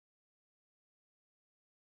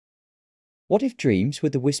What if dreams were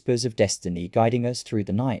the whispers of destiny guiding us through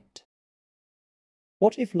the night?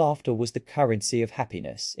 What if laughter was the currency of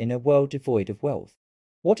happiness in a world devoid of wealth?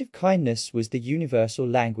 What if kindness was the universal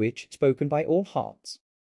language spoken by all hearts?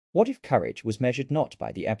 What if courage was measured not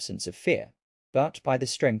by the absence of fear, but by the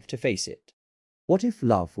strength to face it? What if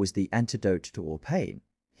love was the antidote to all pain,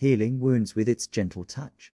 healing wounds with its gentle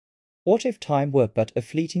touch? What if time were but a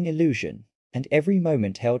fleeting illusion, and every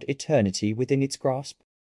moment held eternity within its grasp?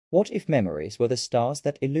 What if memories were the stars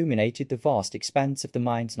that illuminated the vast expanse of the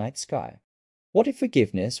mind's night sky? What if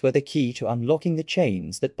forgiveness were the key to unlocking the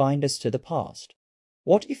chains that bind us to the past?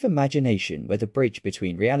 What if imagination were the bridge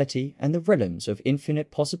between reality and the realms of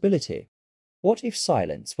infinite possibility? What if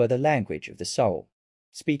silence were the language of the soul,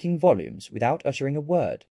 speaking volumes without uttering a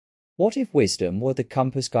word? What if wisdom were the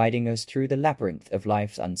compass guiding us through the labyrinth of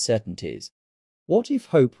life's uncertainties? What if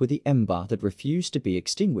hope were the ember that refused to be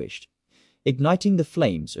extinguished, igniting the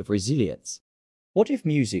flames of resilience? What if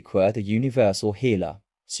music were the universal healer,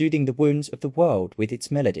 soothing the wounds of the world with its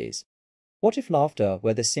melodies? What if laughter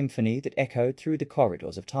were the symphony that echoed through the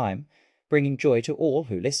corridors of time, bringing joy to all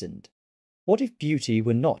who listened? What if beauty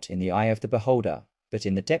were not in the eye of the beholder, but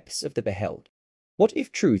in the depths of the beheld? What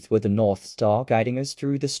if truth were the North Star guiding us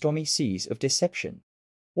through the stormy seas of deception?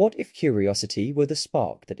 What if curiosity were the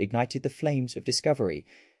spark that ignited the flames of discovery,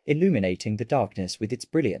 illuminating the darkness with its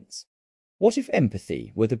brilliance? What if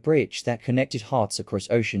empathy were the bridge that connected hearts across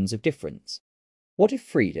oceans of difference? What if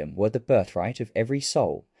freedom were the birthright of every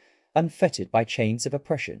soul, unfettered by chains of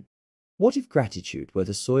oppression? What if gratitude were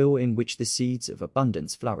the soil in which the seeds of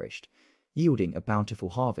abundance flourished, yielding a bountiful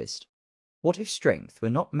harvest? What if strength were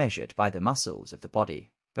not measured by the muscles of the body,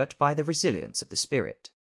 but by the resilience of the spirit?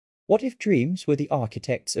 What if dreams were the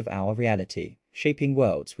architects of our reality, shaping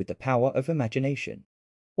worlds with the power of imagination?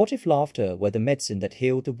 What if laughter were the medicine that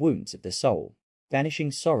healed the wounds of the soul,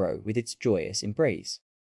 banishing sorrow with its joyous embrace?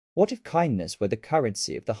 What if kindness were the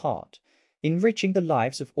currency of the heart, enriching the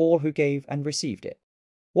lives of all who gave and received it?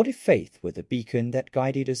 What if faith were the beacon that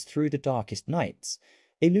guided us through the darkest nights,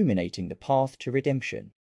 illuminating the path to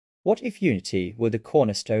redemption? What if unity were the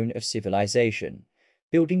cornerstone of civilization,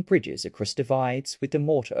 building bridges across divides with the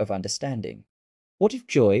mortar of understanding? What if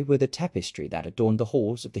joy were the tapestry that adorned the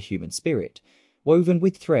halls of the human spirit, woven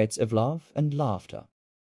with threads of love and laughter?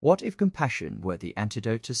 What if compassion were the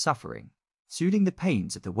antidote to suffering, soothing the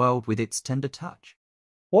pains of the world with its tender touch?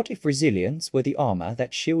 What if resilience were the armor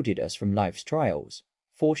that shielded us from life's trials,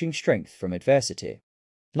 forging strength from adversity?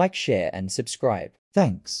 Like, share, and subscribe.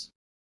 Thanks.